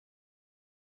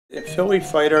A Philly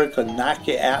fighter could knock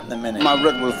you out in a minute. My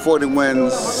record was 40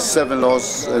 wins, 7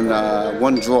 losses, and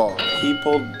 1 draw.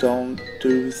 People don't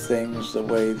do things the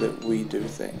way that we do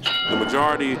things. The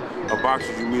majority of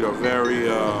boxers you meet are very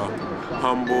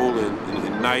humble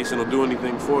and nice and will do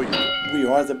anything for you. We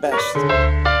are the best.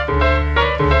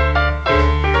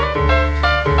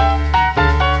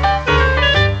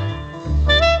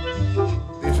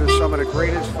 These are some of the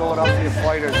greatest Philadelphia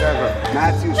fighters ever.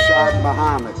 Matthew Saad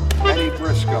Muhammad, Benny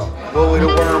Briscoe, Willie the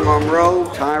Worm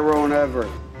Monroe, Tyrone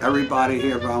Everett. Everybody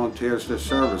here volunteers their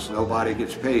service. Nobody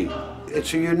gets paid.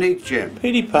 It's a unique gym.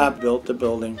 Petey Pop built the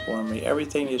building for me.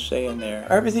 Everything you see in there,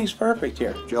 everything's perfect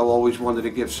here. Joe always wanted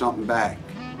to give something back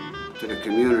to the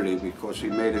community because he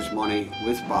made his money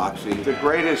with boxing. The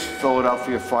greatest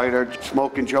Philadelphia fighter,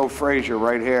 Smoking Joe Frazier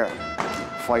right here,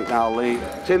 fighting Ali.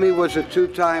 Timmy was a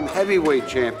 2-time heavyweight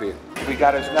champion. We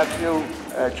got his nephew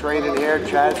training here,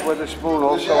 Chaz Witherspoon,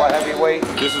 also a heavyweight.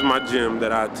 This is my gym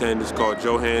that I attend. It's called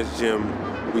Joe Hans Gym.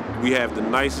 We have the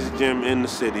nicest gym in the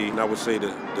city, and I would say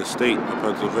the state of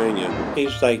Pennsylvania.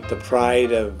 He's like the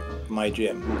pride of my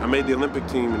gym. I made the Olympic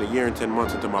team in a year and 10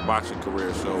 months into my boxing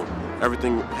career, so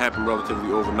everything happened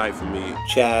relatively overnight for me.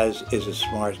 Chaz is a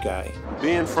smart guy.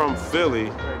 Being from Philly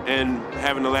and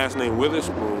having the last name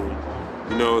Witherspoon,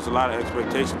 you know, it's a lot of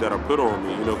expectations that are put on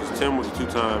me, you know, because Tim was a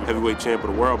 2-time heavyweight champ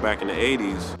of the world back in the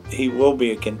 80s. He will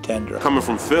be a contender. Coming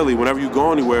from Philly, whenever you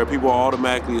go anywhere, people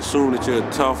automatically assume that you're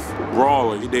a tough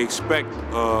brawler. They expect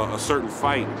a certain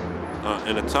fight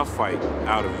and a tough fight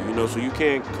out of you, you know, so you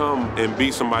can't come and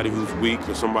beat somebody who's weak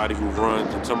or somebody who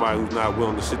runs and somebody who's not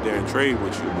willing to sit there and trade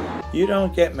with you. You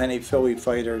don't get many Philly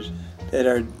fighters that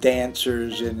are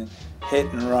dancers and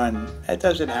hit and run. That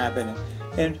doesn't happen.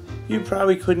 And you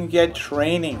probably couldn't get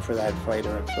training for that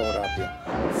fighter in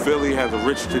Philadelphia. Philly has a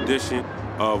rich tradition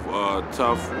of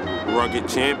tough, rugged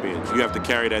champions. You have to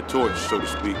carry that torch, so to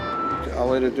speak.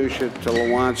 I'll introduce you to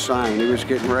Lawan Simon. He was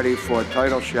getting ready for a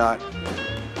title shot.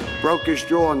 Broke his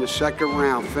jaw in the 2nd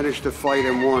round, finished the fight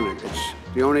and won it. It's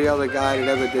the only other guy that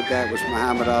ever did that was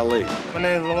Muhammad Ali. My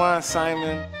name is Lawan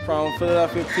Simon from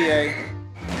Philadelphia,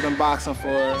 PA. I've been boxing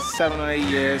for 7 or 8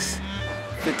 years.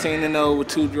 15-0 with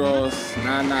 2 draws,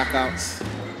 9 knockouts.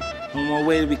 On my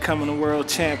way to becoming a world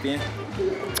champion.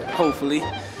 Hopefully,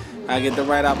 I get the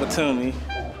right opportunity.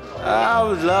 I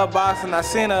always loved boxing. I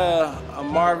seen a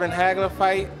Marvin Hagler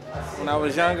fight when I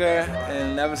was younger,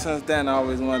 and ever since then I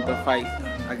always wanted to fight.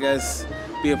 I guess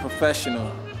be a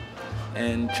professional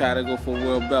and try to go for a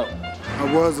world belt.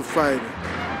 I was a fighter,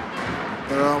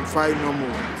 but I don't fight no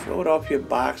more. Philadelphia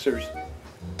boxers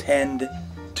tend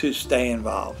to stay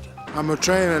involved. I'm a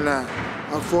trainer now.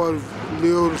 I fought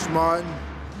Leotis Martin,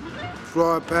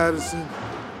 Floyd Patterson,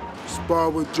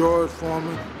 sparred with George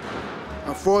Foreman.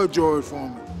 I fought George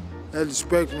Foreman at the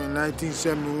Spectrum in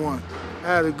 1971. I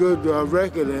had a good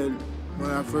record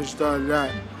when I first started out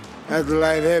as a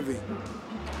light heavy.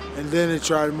 And then they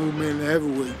tried to move me into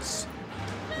heavyweights.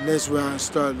 And that's where I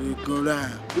started to go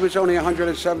down. He was only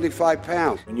 175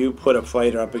 pounds. When you put a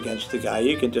fighter up against a guy,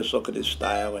 you can just look at his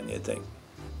style and you think,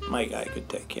 my guy could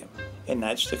take him. And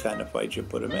that's the kind of fight you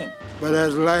put him in. But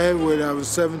as a light heavyweight, I was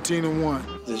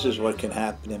 17-1. This is what can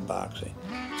happen in boxing.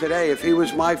 Today, if he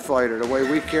was my fighter, the way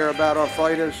we care about our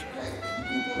fighters,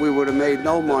 we would have made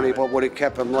no money, but would have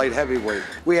kept him light heavyweight.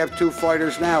 We have 2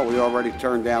 fighters now. We already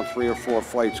turned down 3 or 4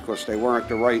 fights because they weren't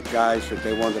the right guys that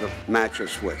they wanted to match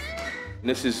us with.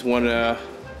 This is one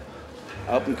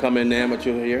up-and-coming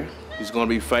amateur here. He's going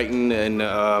to be fighting in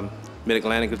the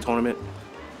Mid-Atlantic tournament,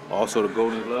 also the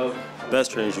Golden Glove.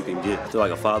 Best trainers you can get. They're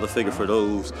like a father figure for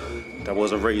those that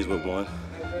wasn't raised with one.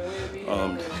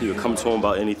 You can come to them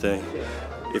about anything.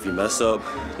 If you mess up,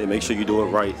 they make sure you do it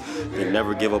right. They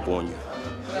never give up on you.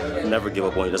 Never give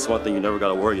up on you. That's one thing you never got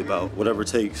to worry about. Whatever it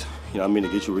takes, you know what I mean, to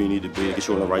get you where you need to be, to get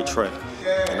you on the right track.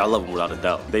 And I love them without a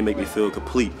doubt. They make me feel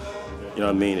complete, you know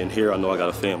what I mean? And here I know I got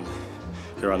a family.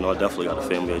 Here I know I definitely got a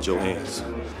family at Joe Hans.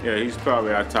 Yeah, he's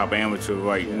probably our top amateur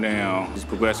right now. He's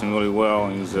progressing really well.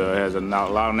 He has a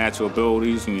lot of natural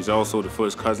abilities, and he's also the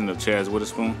first cousin of Chaz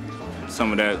Witherspoon.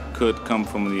 Some of that could come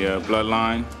from the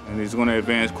bloodline, and he's going to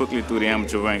advance quickly through the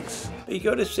amateur ranks. You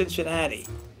go to Cincinnati,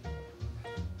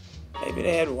 maybe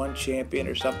they had 1 champion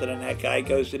or something, and that guy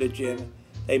goes to the gym.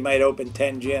 They might open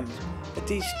 10 gyms, but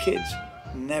these kids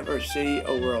never see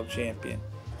a world champion.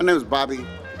 My name is Bobby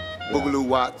Boogaloo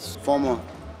Watts, former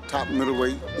top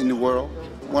middleweight in the world.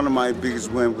 One of my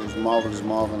biggest wins was Marvelous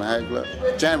Marvin Hagler.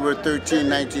 January 13,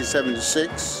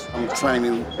 1976. I'm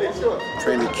training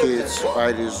kids,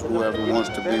 fighters, whoever wants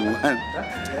to be one.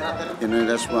 And then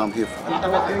that's what I'm here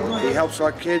for. He helps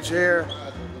our kids here.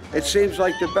 It seems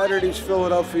like the better these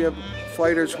Philadelphia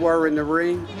fighters were in the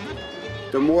ring,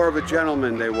 the more of a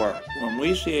gentleman they were. When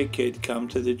we see a kid come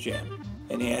to the gym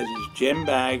and he has his gym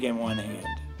bag in one hand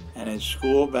and his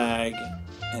school bag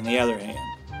in the other hand,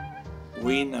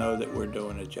 we know that we're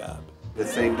doing a job. The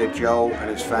thing that Joe and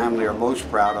his family are most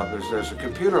proud of is there's a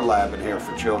computer lab in here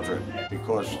for children,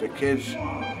 because the kids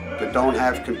that don't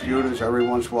have computers,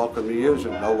 everyone's welcome to use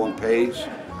them. No one pays.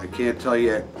 I can't tell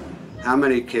you how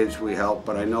many kids we help,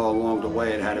 but I know along the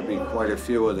way it had to be quite a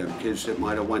few of them, kids that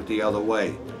might have went the other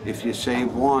way. If you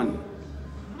save one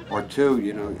or two,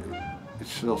 you know,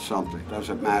 it's still something. It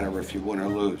doesn't matter if you win or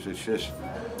lose. It's just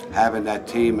having that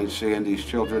team and seeing these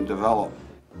children develop.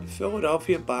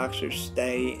 Philadelphia boxers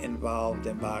stay involved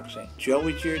in boxing.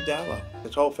 Joey Giardello,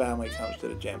 his whole family comes to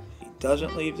the gym. He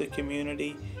doesn't leave the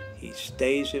community. He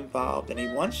stays involved, and he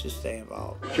wants to stay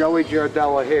involved. Joey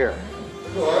Giardello here.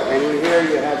 And here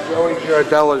you have Joey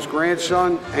Giardello's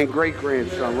grandson and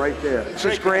great-grandson right there. It's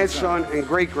his grandson and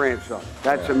great-grandson.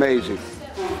 That's amazing.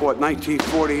 What,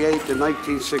 1948 to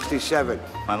 1967.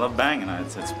 I love banging.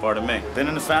 It's part of me. Been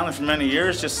in the family for many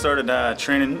years. Just started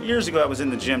training. Years ago I was in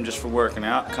the gym just for working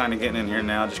out. Kind of getting in here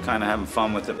now, just kind of having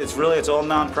fun with it. It's all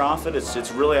non-profit.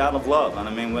 It's really out of love. And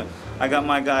I mean, I got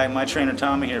my trainer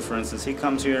Tommy here, for instance. He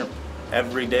comes here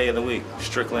every day of the week,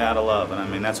 strictly out of love. And I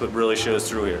mean, that's what really shows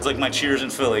through here. It's like my Cheers in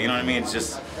Philly, you know what I mean? It's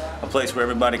just a place where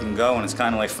everybody can go, and it's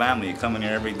kind of like family. You come in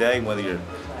here every day, whether you're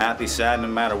happy, sad, no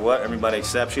matter what, everybody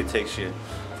accepts you, takes you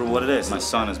for what it is. My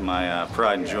son is my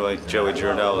pride and joy, Joey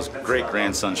Giardello's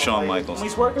great-grandson, Shawn Michaels.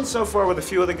 He's working so far with a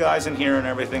few of the guys in here and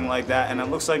everything like that, and it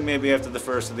looks like maybe after the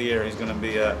first of the year he's going to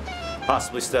be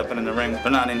possibly stepping in the ring. They're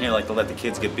not in here like to let the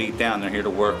kids get beat down. They're here to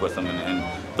work with them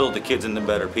and build the kids into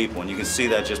better people, and you can see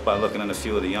that just by looking at a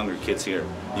few of the younger kids here.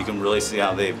 You can really see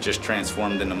how they've just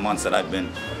transformed in the months that I've been.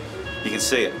 You can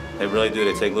see it. They really do.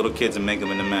 They take little kids and make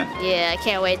them into men. Yeah, I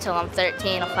can't wait till I'm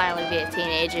 13. I'll finally be a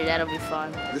teenager. That'll be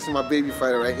fun. This is my baby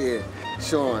fighter right here,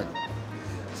 Shawn.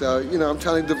 So, you know, I'm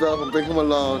trying to develop and bring him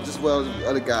along just as well as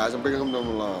other guys. I'm bringing them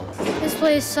along. This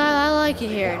place, I like it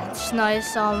here. It's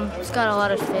nice. It's got a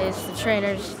lot of space. The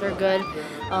trainers, they're good.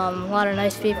 A lot of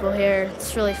nice people here.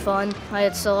 It's really fun.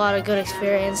 It's a lot of good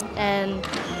experience, and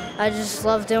I just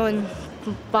love doing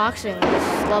boxing. I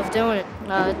just love doing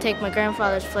it. Take my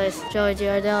grandfather's place, Joey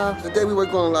Giardello. Today we work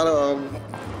on a lot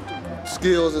of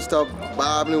skills and stuff,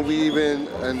 bobbing and weaving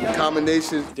and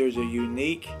combinations. There's a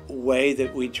unique way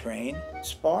that we train.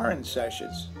 Sparring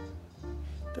sessions,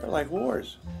 they're like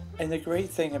wars. And the great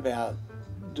thing about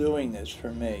doing this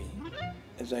for me,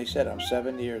 as I said, I'm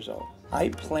 70 years old. I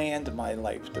planned my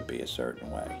life to be a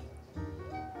certain way,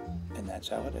 and that's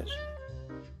how it is.